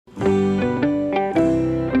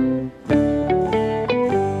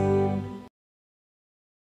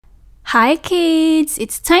Hi kids,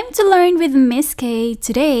 it's time to learn with Miss Kaye.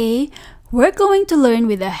 Today, we're going to learn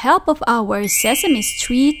with the help of our Sesame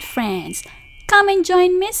Street friends. Come and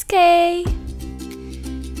join Miss Kaye.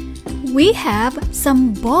 We have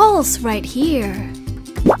some balls right here.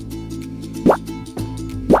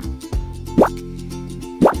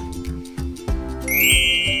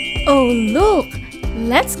 Oh look,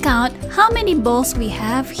 let's count how many balls we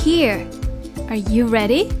have here. Are you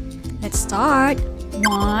ready? Let's start.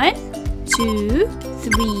 1, 2,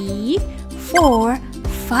 3, 4,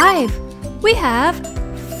 5. We have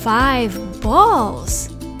 5 balls.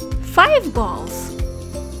 5 balls.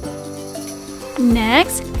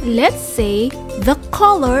 Next, let's say the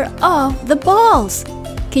color of the balls.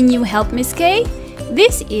 Can you help Miss Kaye?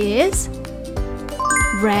 This is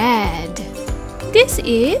red. This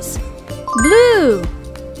is blue.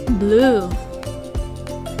 Blue.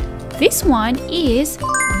 This one is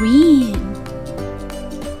green.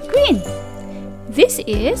 Green. This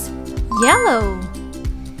is yellow.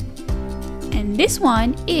 And this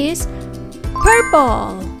one is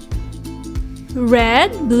purple.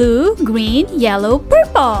 Red, blue, green, yellow,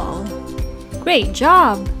 purple. Great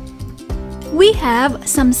job! We have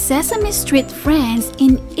some Sesame Street friends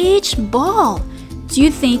in each ball. Do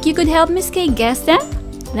you think you could help Miss Kaye guess them?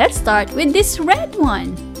 Let's start with this red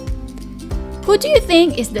one. Who do you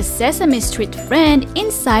think is the Sesame Street friend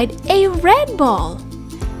inside a red ball?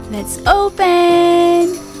 Let's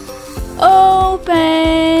open!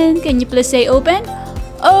 Open! Can you please say open?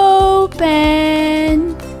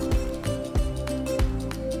 Open!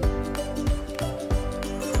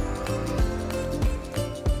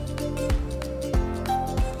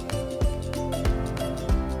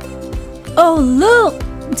 Oh look!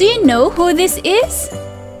 Do you know who this is?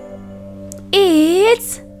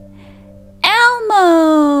 It's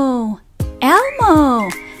Elmo! Elmo!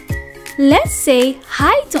 Let's say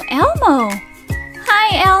hi to Elmo.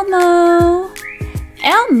 Hi Elmo!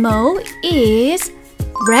 Elmo is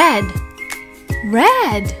red.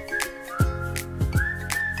 Red.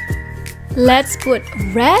 Let's put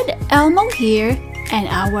red Elmo here and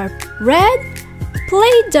our red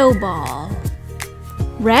Play-Doh ball.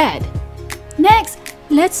 Red. Next,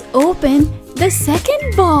 let's open the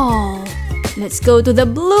second ball. Let's go to the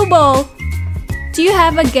blue ball. Do you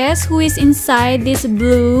have a guess who is inside this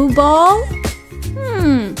blue ball?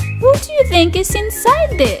 Who do you think is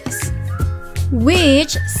inside this?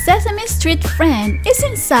 Which Sesame Street friend is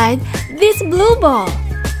inside this blue ball?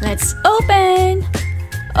 Let's open!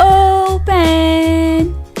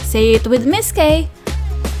 Open! Say it with Miss Kaye.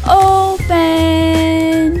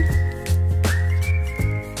 Open!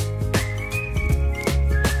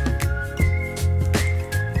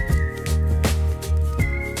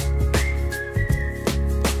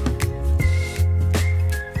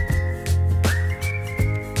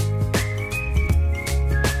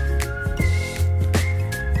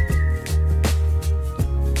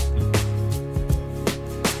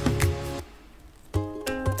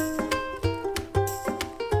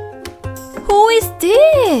 Who is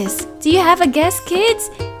this? Do you have a guess, kids?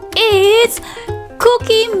 It's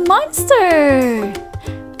Cookie Monster!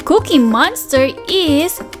 Cookie Monster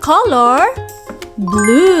is color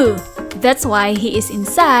blue. That's why he is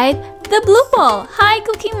inside the blue ball. Hi,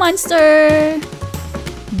 Cookie Monster!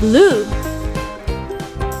 Blue.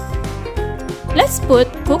 Let's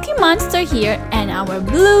put Cookie Monster here and our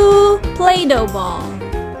blue Play-Doh ball.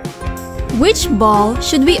 Which ball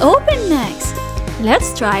should we open next?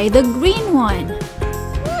 Let's try the green one.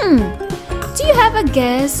 Do you have a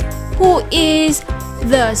guess who is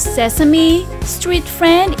the Sesame Street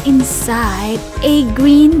friend inside a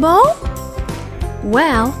green ball?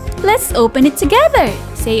 Well, let's open it together.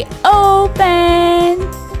 Say open!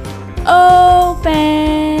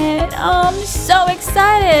 Open! Oh, I'm so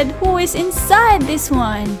excited! Who is inside this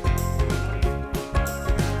one?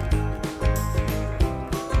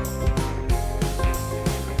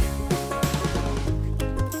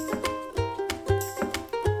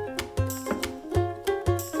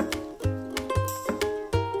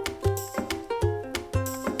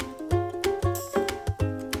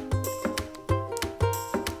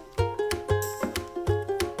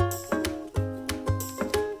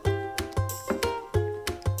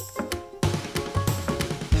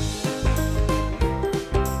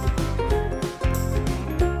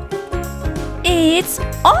 It's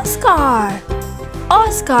Oscar.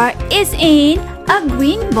 Oscar is in a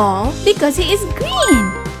green ball because he is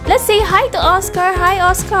green. Let's say hi to Oscar. Hi,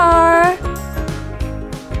 Oscar.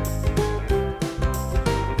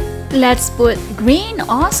 Let's put green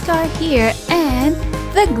Oscar here and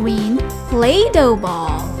the green Play-Doh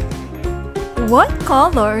ball. What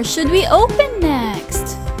color should we open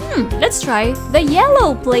next? Let's try the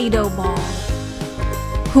yellow Play-Doh ball.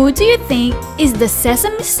 Who do you think is the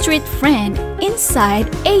Sesame Street friend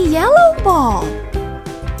inside a yellow ball?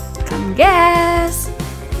 Come guess.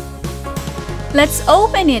 Let's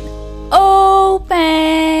open it.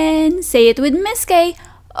 Open. Say it with Miss Kaye.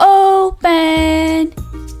 Open.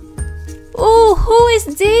 Oh, who is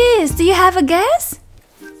this? Do you have a guess?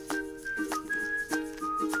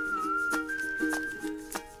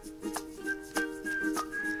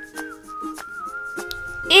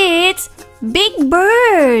 It's Big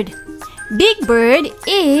Bird. Big Bird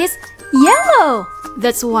is yellow.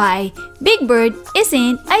 That's why Big Bird is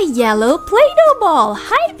in a yellow Play-Doh ball.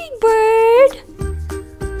 Hi, Big Bird.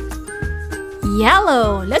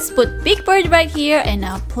 Yellow. Let's put Big Bird right here and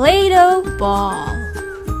a Play-Doh ball.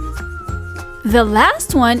 The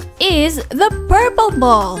last one is the purple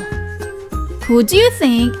ball. Who do you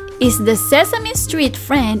think is the Sesame Street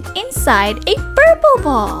friend inside a purple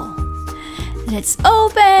ball? Let's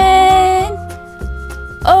open.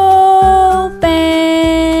 Open.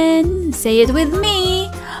 Say it with me.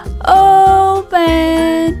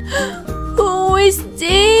 Open. Who is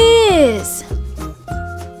this?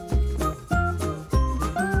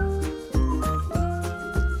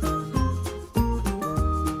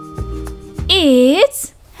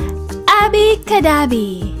 It's Abby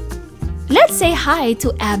Cadabby. Let's say hi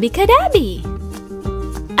to Abby Cadabby.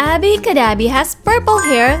 Abby Cadabby has purple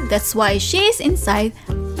hair, that's why she is inside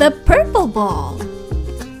the purple ball.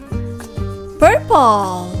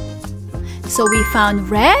 Purple. So we found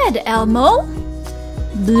red Elmo,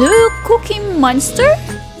 blue Cookie Monster,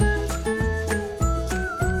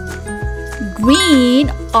 green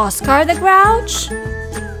Oscar the Grouch,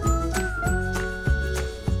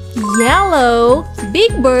 yellow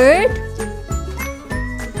Big Bird,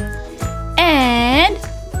 and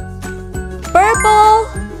purple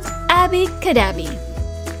Abby Cadabby.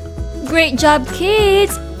 Great job,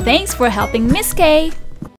 kids! Thanks for helping Miss Kaye.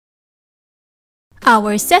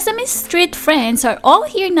 Our Sesame Street friends are all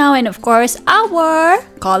here now, and of course our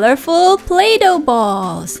colorful Play-Doh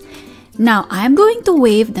balls. Now I'm going to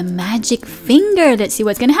wave the magic finger. Let's see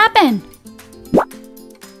what's gonna happen.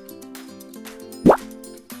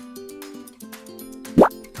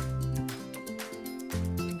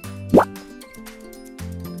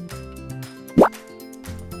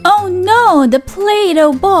 Oh no, the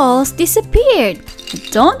Play-Doh balls disappeared.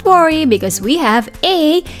 Don't worry because we have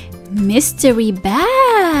a mystery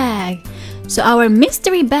bag. So our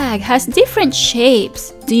mystery bag has different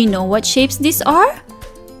shapes. Do you know what shapes these are?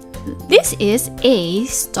 This is a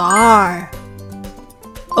star,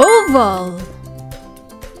 oval,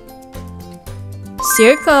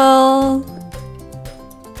 circle,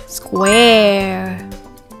 square,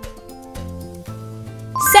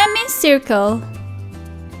 semicircle,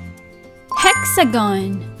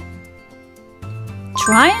 hexagon,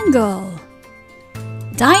 triangle,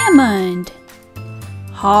 diamond,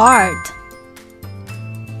 heart.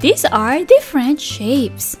 These are different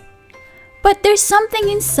shapes. But there's something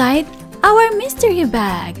inside our mystery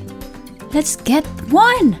bag. Let's get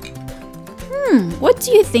one. What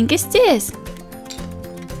do you think is this?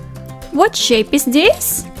 What shape is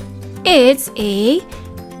this? It's a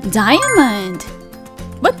diamond.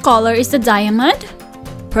 What color is the diamond?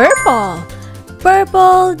 Purple.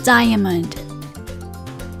 Purple diamond.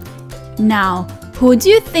 Now, who do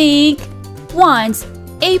you think wants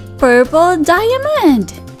a purple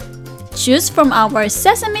diamond? Choose from our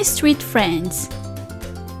Sesame Street friends.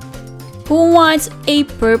 Who wants a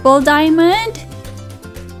purple diamond?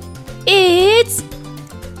 It's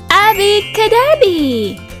Abby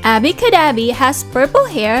Cadabby. Abby Cadabby has purple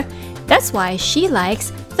hair. That's why she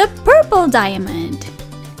likes the purple diamond.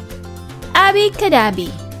 Abby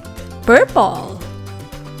Cadabby. Purple.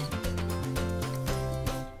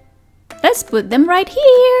 Let's put them right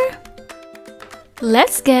here.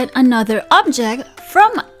 Let's get another object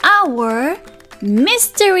from our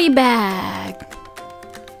mystery bag.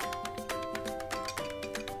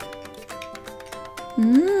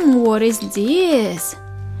 What is this?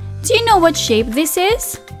 Do you know what shape this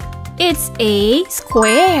is? It's a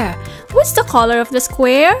square. What's the color of the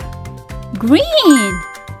square? Green.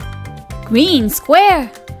 Green square.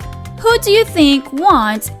 Who do you think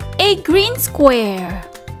wants a green square?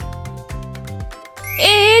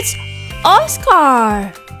 It's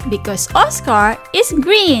Oscar. Because Oscar is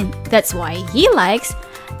green. That's why he likes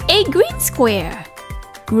a green square.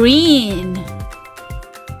 Green.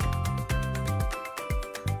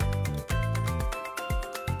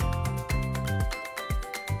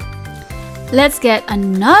 Let's get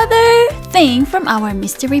another thing from our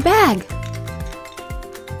mystery bag.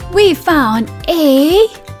 We found a...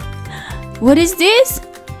 What is this?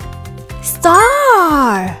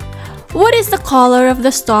 Star! What is the color of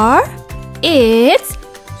the star? It's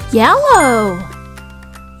yellow.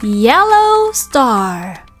 Yellow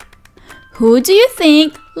star. Who do you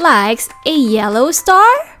think likes a yellow star?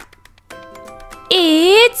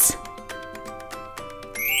 It's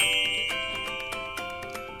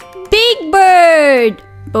Big Bird.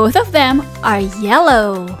 Both of them are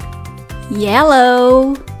yellow.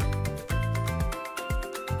 Yellow.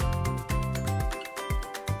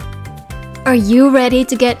 Are you ready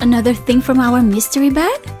to get another thing from our mystery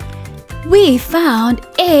bag? We found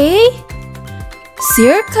a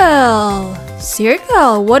circle.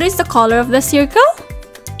 Circle. What is the color of the circle?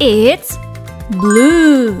 It's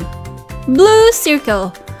blue. Blue circle.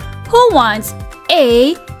 Who wants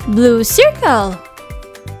a blue circle?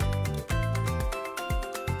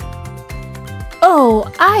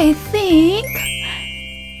 Oh, I think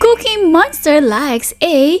Cookie Monster likes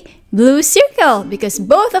a blue circle because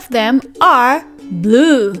both of them are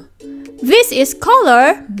blue. This is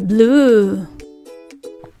color blue.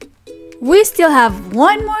 We still have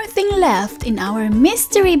one more thing left in our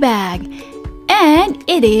mystery bag, and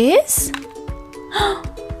it is...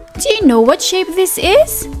 Do you know what shape this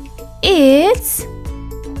is? It's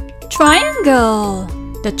triangle.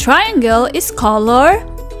 The triangle is color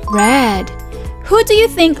red. Who do you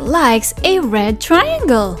think likes a red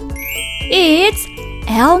triangle? It's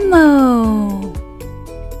Elmo.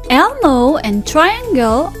 Elmo and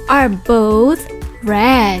triangle are both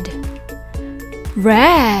red.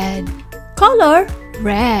 Red. Color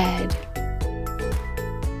red.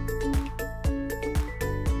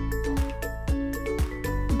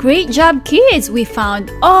 Great job, kids! We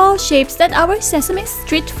found all shapes that our Sesame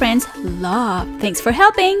Street friends love. Thanks for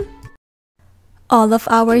helping! All of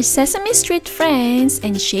our Sesame Street friends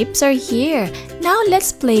and shapes are here. Now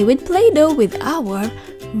let's play with Play-Doh with our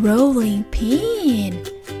rolling pin.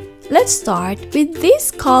 Let's start with this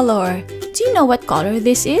color. Do you know what color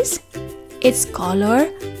this is? It's color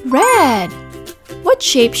red. What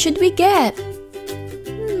shape should we get?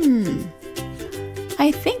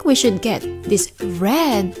 I think we should get this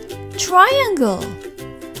red triangle.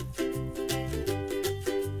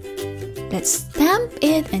 Let's stamp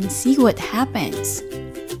it and see what happens.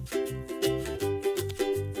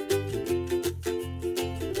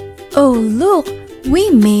 Oh, look! We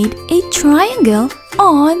made a triangle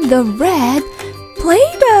on the red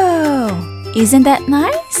Play-Doh! Isn't that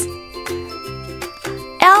nice?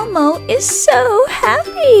 Elmo is so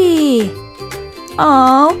happy!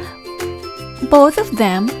 Oh, both of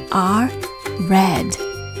them are red.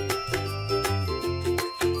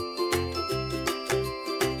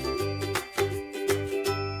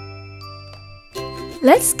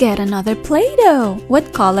 Let's get another Play-Doh.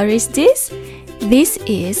 What color is this? This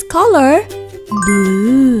is color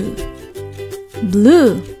blue.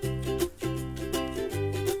 Blue.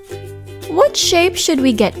 What shape should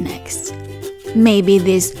we get next? Maybe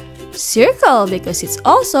this circle because it's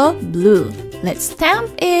also blue. Let's stamp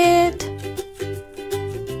it.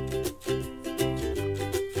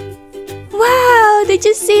 Wow, did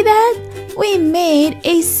you see that? We made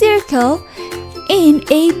a circle in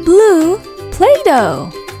a blue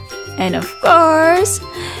Play-Doh. And of course,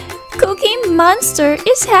 Cookie Monster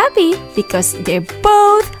is happy because they're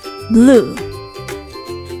both blue.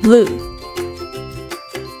 Blue.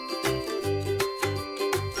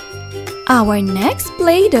 Our next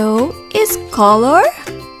Play-Doh is color.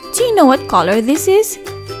 Do you know what color this is?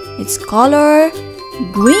 It's color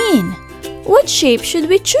green. What shape should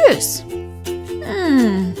we choose?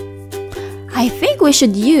 I think we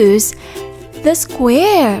should use the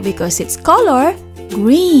square because it's color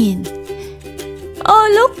green. Oh,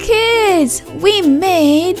 look, kids! We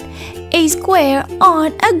made a square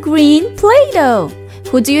on a green Play-Doh.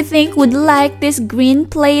 Who do you think would like this green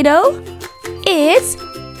Play-Doh? It's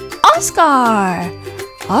Oscar.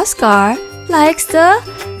 Oscar likes the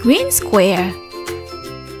green square.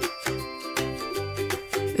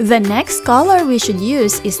 The next color we should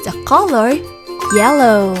use is the color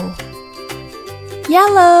yellow.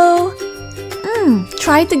 Yellow.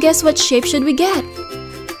 Try to guess what shape should we get.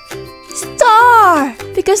 Star!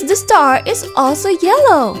 Because the star is also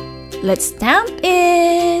yellow. Let's stamp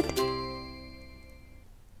it.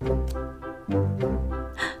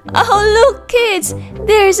 Oh, look, kids!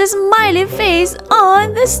 There's a smiley face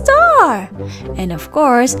on the star. And of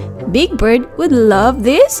course, Big Bird would love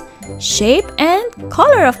this shape and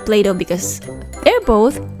color of Play-Doh because they're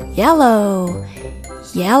both yellow.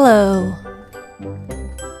 Yellow.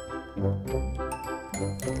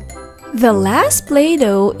 The last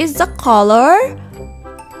Play-Doh is the color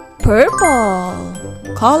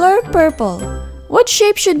purple. Color purple. What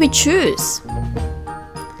shape should we choose?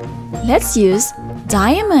 Let's use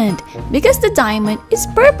diamond because the diamond is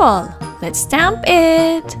purple. Let's stamp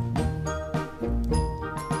it.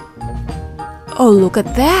 Oh, look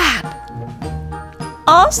at that!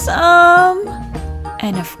 Awesome!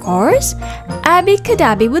 And of course, Abby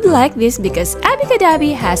Kadabi would like this because Abby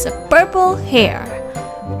Kadabi has a purple hair.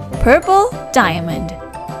 Purple diamond.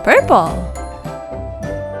 Purple.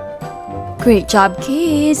 Great job,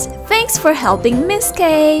 kids! Thanks for helping Miss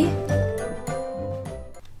Kaye.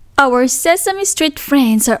 Our Sesame Street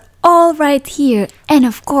friends are all right here. And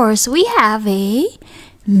of course, we have a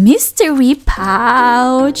mystery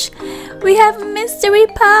pouch. We have a mystery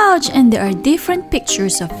pouch and there are different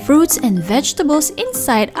pictures of fruits and vegetables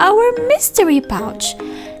inside our mystery pouch.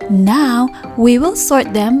 Now, we will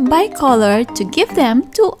sort them by color to give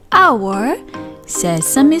them to our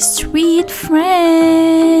Sesame Street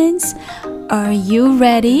friends. Are you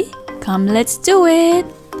ready? Come, let's do it.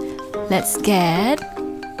 Let's get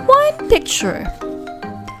one picture.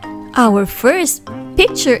 Our first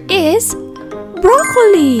picture is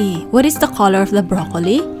broccoli. What is the color of the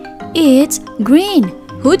broccoli? It's green.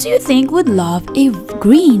 Who do you think would love a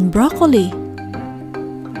green broccoli?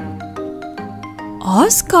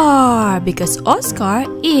 Oscar, because Oscar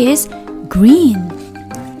is green.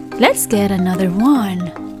 Let's get another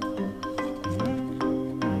one.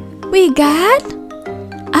 We got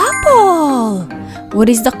apple. What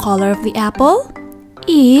is the color of the apple?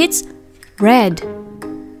 It's red.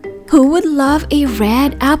 Who would love a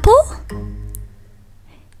red apple?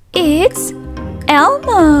 It's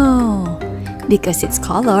Elmo, because its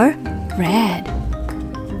color red.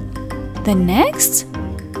 The next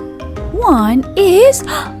one is,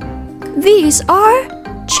 these are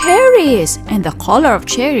cherries, and the color of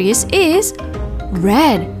cherries is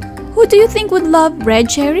red. Who do you think would love red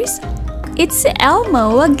cherries? It's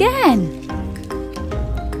Elmo again.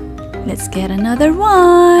 Let's get another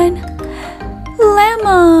one.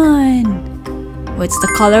 Lemon. What's the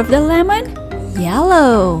color of the lemon?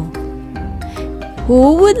 Yellow.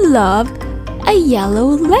 Who would love a yellow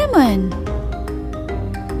lemon?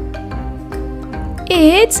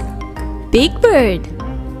 It's Big Bird,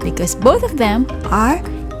 because both of them are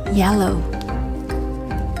yellow.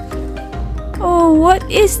 Oh, what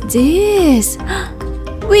is this?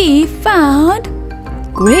 We found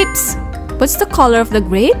grapes. What's the color of the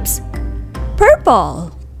grapes?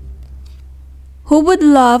 Purple. Who would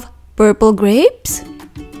love purple grapes?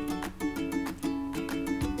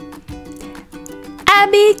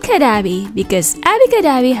 Abby Kadabi, because Abby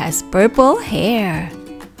Kadabi has purple hair.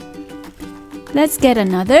 Let's get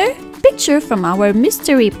another picture from our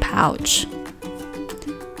mystery pouch.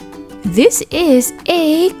 This is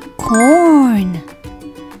a corn.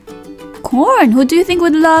 Corn. Who do you think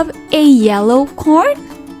would love a yellow corn?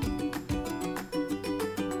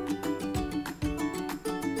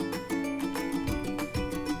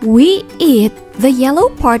 We eat the yellow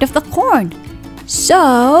part of the corn.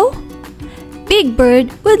 So, Big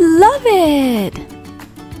Bird would love it.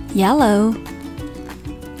 Yellow.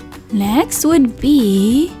 Next would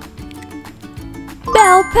be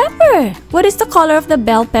bell pepper. What is the color of the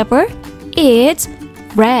bell pepper? It's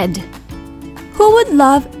red. Who would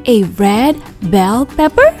love a red bell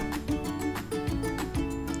pepper?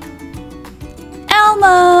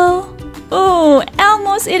 Elmo. Oh,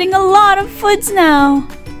 Elmo's eating a lot of foods now.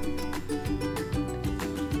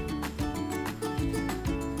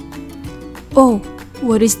 Oh,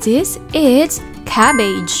 what is this? It's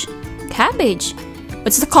cabbage. Cabbage.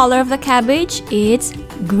 What's the color of the cabbage? It's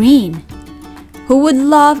green. Who would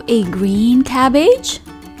love a green cabbage?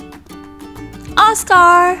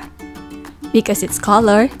 Oscar, because its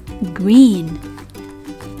color green.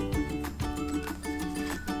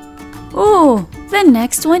 Oh, the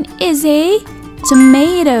next one is a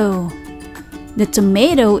tomato. The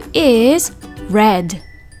tomato is red.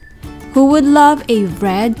 Who would love a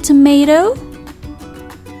red tomato?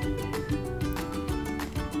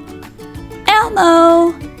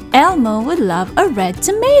 Elmo. Elmo would love a red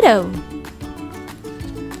tomato.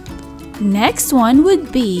 Next one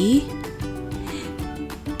would be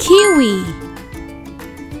kiwi.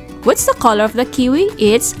 What's the color of the kiwi?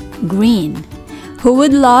 It's green. Who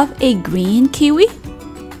would love a green kiwi?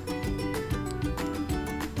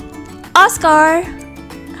 Oscar.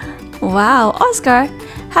 Wow, Oscar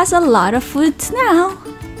has a lot of foods now.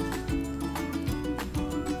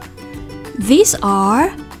 These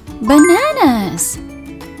are bananas.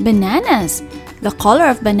 Bananas. The color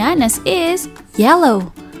of bananas is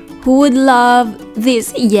yellow. Who would love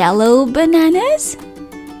these yellow bananas?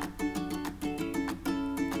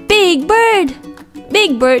 Big Bird.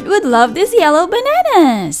 Big Bird would love these yellow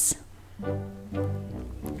bananas.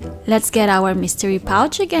 Let's get our mystery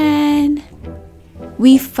pouch again.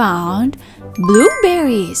 We found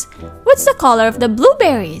blueberries. What's the color of the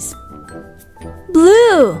blueberries?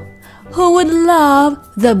 Blue. Who would love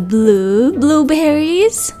the blue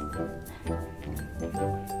blueberries?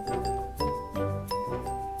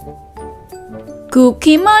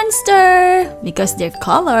 Cookie Monster, because their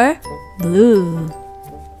color blue.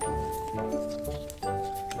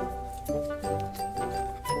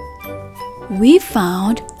 We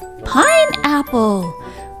found pineapple.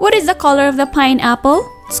 What is the color of the pineapple?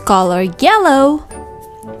 It's color yellow.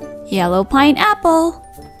 Yellow pineapple.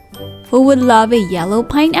 Who would love a yellow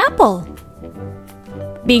pineapple?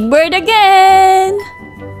 Big Bird again.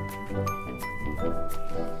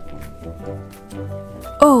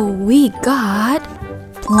 Oh, we got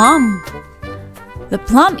plum. The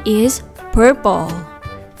plum is purple.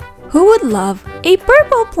 Who would love a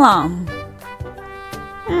purple plum?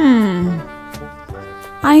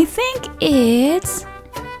 I think it's...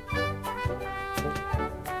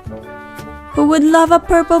 Who would love a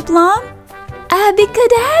purple plum? Abby,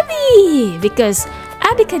 because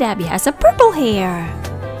Abby has a purple hair.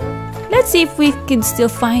 Let's see if we can still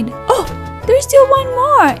find... Oh, there's still one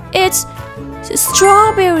more. It's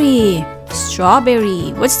strawberry.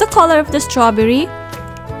 Strawberry. What's the color of the strawberry?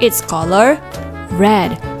 It's color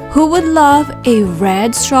red. Who would love a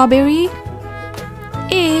red strawberry?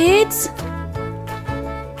 It's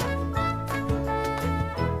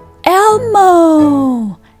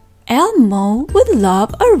Elmo. Elmo would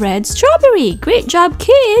love a red strawberry. Great job,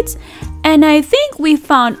 kids! And I think we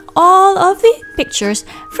found all of the pictures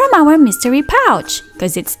from our mystery pouch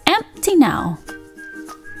because it's empty now.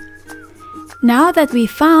 Now that we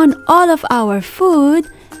found all of our food,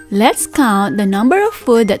 let's count the number of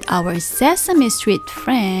food that our Sesame Street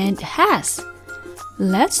friend has.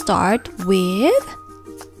 Let's start with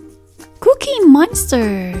Cookie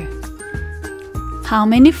Monster. How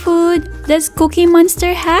many food does Cookie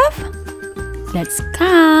Monster have? Let's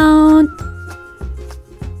count.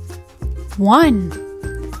 1.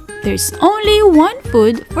 There's only one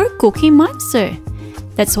food for Cookie Monster.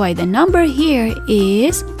 That's why the number here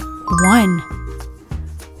is 1.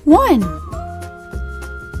 1.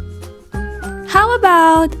 How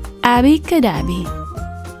about Abby?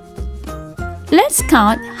 Let's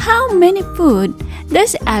count how many food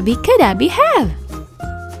does Abby have?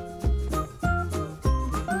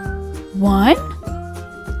 1,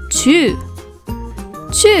 2.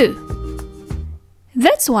 2.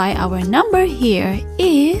 That's why our number here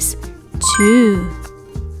is 2.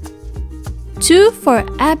 2 for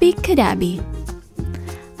Abby.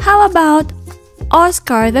 How about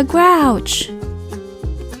Oscar the Grouch?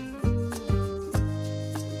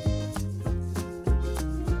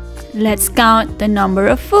 Let's count the number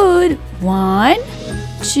of food. 1,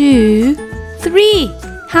 2, 3.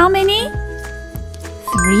 How many?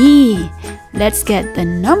 3. Let's get the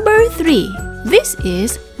number 3. This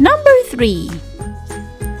is number 3.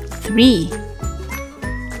 3.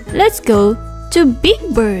 Let's go to Big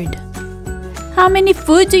Bird. How many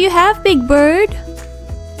food do you have, Big Bird?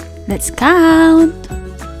 Let's count.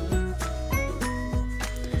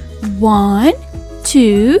 1,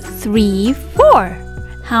 2, 3, 4.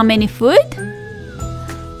 How many food?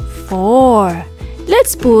 4.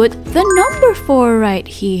 Let's put the number 4 right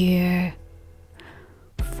here.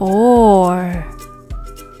 4.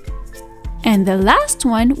 And the last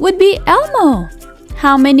one would be Elmo.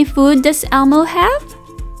 How many food does Elmo have?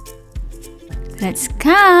 Let's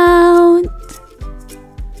count.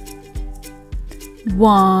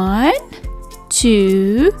 1,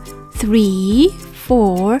 2, 3,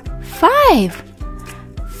 4, 5.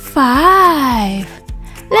 5.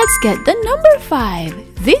 Let's get the number 5.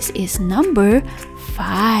 This is number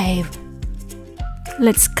 5.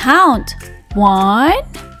 Let's count. 1,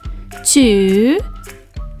 2,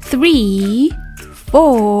 3,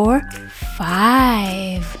 4,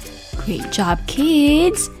 5. Great job,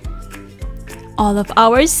 kids! All of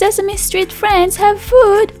our Sesame Street friends have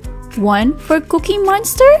food. 1 for Cookie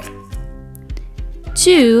Monster,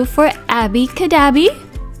 2 for Abby,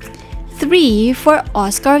 3 for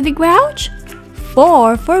Oscar the Grouch,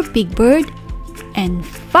 4 for Big Bird, and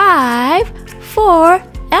 5 for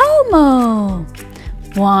Elmo.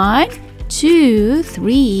 1, 2,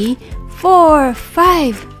 3, 4,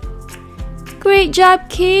 5. Great job,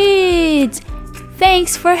 kids!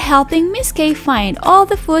 Thanks for helping Miss Kaye find all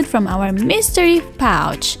the food from our mystery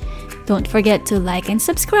pouch. Don't forget to like and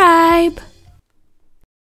subscribe.